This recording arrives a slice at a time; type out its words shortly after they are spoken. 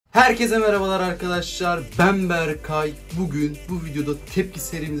Herkese merhabalar arkadaşlar. Ben Berkay. Bugün bu videoda tepki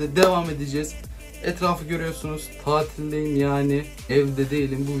serimize devam edeceğiz. Etrafı görüyorsunuz. Tatildeyim yani. Evde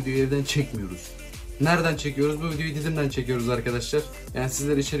değilim. Bu videoyu evden çekmiyoruz. Nereden çekiyoruz? Bu videoyu dizimden çekiyoruz arkadaşlar. Yani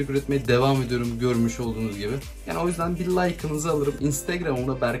sizlere içerik üretmeye devam ediyorum görmüş olduğunuz gibi. Yani o yüzden bir like'ınızı alırım.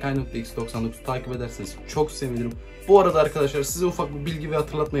 Instagram'da berkay.x99 takip ederseniz çok sevinirim. Bu arada arkadaşlar size ufak bir bilgi ve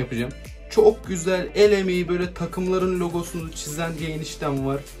hatırlatma yapacağım. Çok güzel el emeği böyle takımların logosunu çizen bir eniştem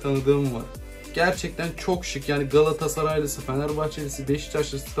var. Tanıdığım var. Gerçekten çok şık. Yani Galatasaraylısı, Fenerbahçelisi,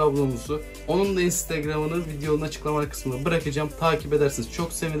 Beşiktaşlısı, Trabzonlusu. Onun da Instagram'ını videonun açıklama kısmına bırakacağım. Takip ederseniz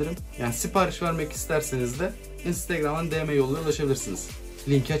çok sevinirim. Yani sipariş vermek isterseniz de Instagram'dan DM yoluyla ulaşabilirsiniz.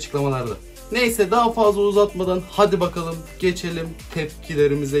 Linki açıklamalarda. Neyse daha fazla uzatmadan hadi bakalım geçelim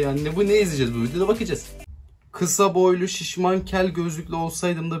tepkilerimize. Yani ne izleyeceğiz bu videoda bakacağız. Kısa boylu, şişman, kel gözlüklü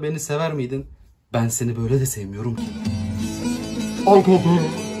olsaydım da beni sever miydin? Ben seni böyle de sevmiyorum ki. Aga be.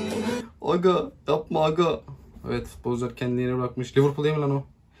 Aga yapma aga. Evet, futbolcular kendini yere bırakmış. Liverpool değil mi lan o?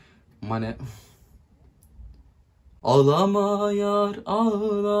 Mane. Ağlama yar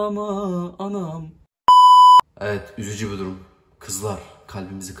ağlama anam. Evet, üzücü bir durum. Kızlar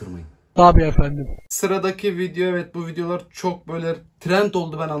kalbimizi kırmayın. Tabii efendim. Sıradaki video, evet bu videolar çok böyle trend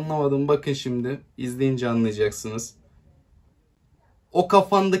oldu, ben anlamadım. Bakın şimdi izleyince anlayacaksınız. O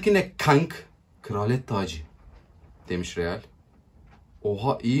kafandaki ne kank? Kraliyet tacı demiş Real.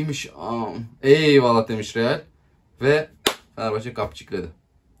 Oha iyiymiş. Eyvallah demiş Real. Ve Fenerbahçe kapçıkladı.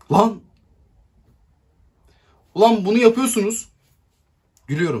 Lan! Ulan bunu yapıyorsunuz.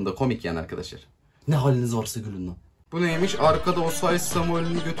 Gülüyorum da, komik yani arkadaşlar. Ne haliniz varsa gülün lan. Bu neymiş? Arkada Osay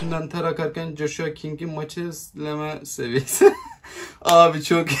Samuel'in götünden ter akarken Joshua King'in maçı izleme seviyesi. Abi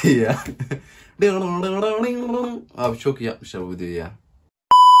çok iyi ya. Abi çok iyi yapmışlar bu videoyu ya.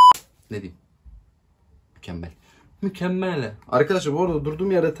 Ne diyeyim? Mükemmel. Mükemmel. Arkadaşlar bu arada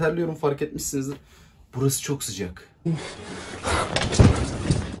durduğum yerde terliyorum, fark etmişsinizdir. Burası çok sıcak.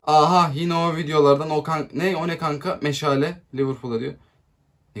 Aha yine o videolardan o ne kanka? Meşale Liverpool'a diyor.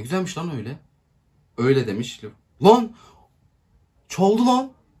 Ne güzelmiş lan öyle. Öyle demiş. Lan! Çaldı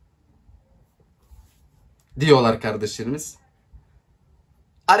lan! Diyorlar kardeşlerimiz.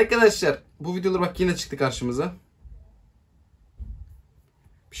 Arkadaşlar bu videolar bak yine çıktı karşımıza.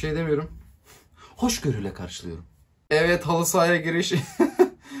 Bir şey demiyorum. Hoşgörüyle karşılıyorum. Evet, halı sahaya giriş.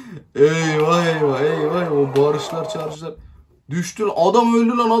 Eyvah eyvah eyvah, o bağırışlar çağrışlar. Düştü adam,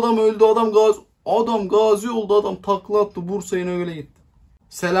 öldü lan, adam öldü, adam gazi oldu, adam takla attı, Bursa'ya öyle gitti.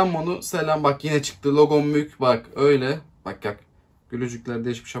 Selam Manu, selam, bak yine çıktı logom mük, bak öyle, bak gülücükler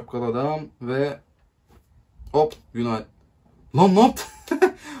değişmiş şapkalı adam ve hop günaydın. Lan ne yaptı?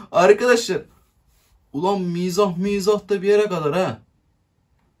 Arkadaşlar ulan mizah da bir yere kadar ha.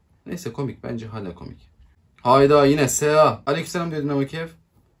 Neyse komik, bence hala komik. Hayda yine SA. Aleykümselam diyor Dinamo Kiev.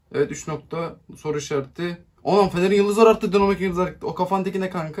 Evet 3 nokta soru işareti. Oğlum Fener'in yıldızlar arttı, Dinamo Kiev yıldızlar arttı. O kafandaki ne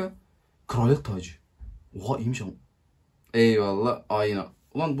kanka? Kraliyet tacı. Oha iyiymiş ama. Eyvallah ayna.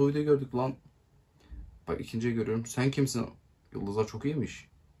 Ulan bu videoyu gördük lan. Bak ikinciyi görüyorum. Sen kimsin? Yıldızlar çok iyiymiş.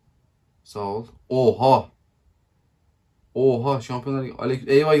 Sağ ol. Oha. Oha Şampiyonlar Ligi.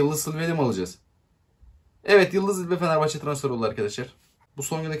 Eyvah, Yıldız Silve'yi mi alacağız? Evet, Yıldız Silve Fenerbahçe transfer oldu arkadaşlar. Bu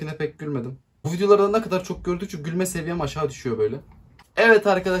son gündekine pek gülmedim. Bu videolarda ne kadar çok gördükçe gülme seviyem aşağı düşüyor böyle. Evet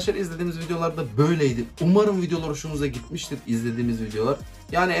arkadaşlar, izlediğimiz videolar da böyleydi. Umarım videolar hoşunuza gitmiştir, izlediğimiz videolar.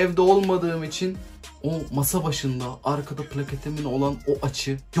 Yani evde olmadığım için o masa başında arkada plaketimin olan o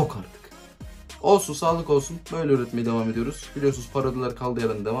açı yok artık. Olsun, sağlık olsun. Böyle üretmeye devam ediyoruz. Biliyorsunuz parodiler kaldığı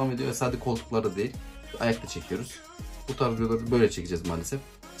yerden devam ediyor. Ve sadece koltuklarda değil, ayakta çekiyoruz. Bu tarz videoları böyle çekeceğiz maalesef.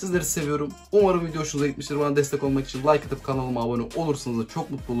 Sizleri seviyorum. Umarım video hoşunuza gitmiştir. Bana destek olmak için like atıp kanalıma abone olursanız da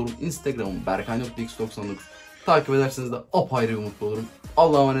çok mutlu olurum. Instagram'ım berkay.x99. Takip ederseniz de apayrı bir mutlu olurum.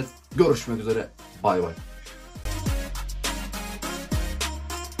 Allah'a emanet. Görüşmek üzere. Bay bay.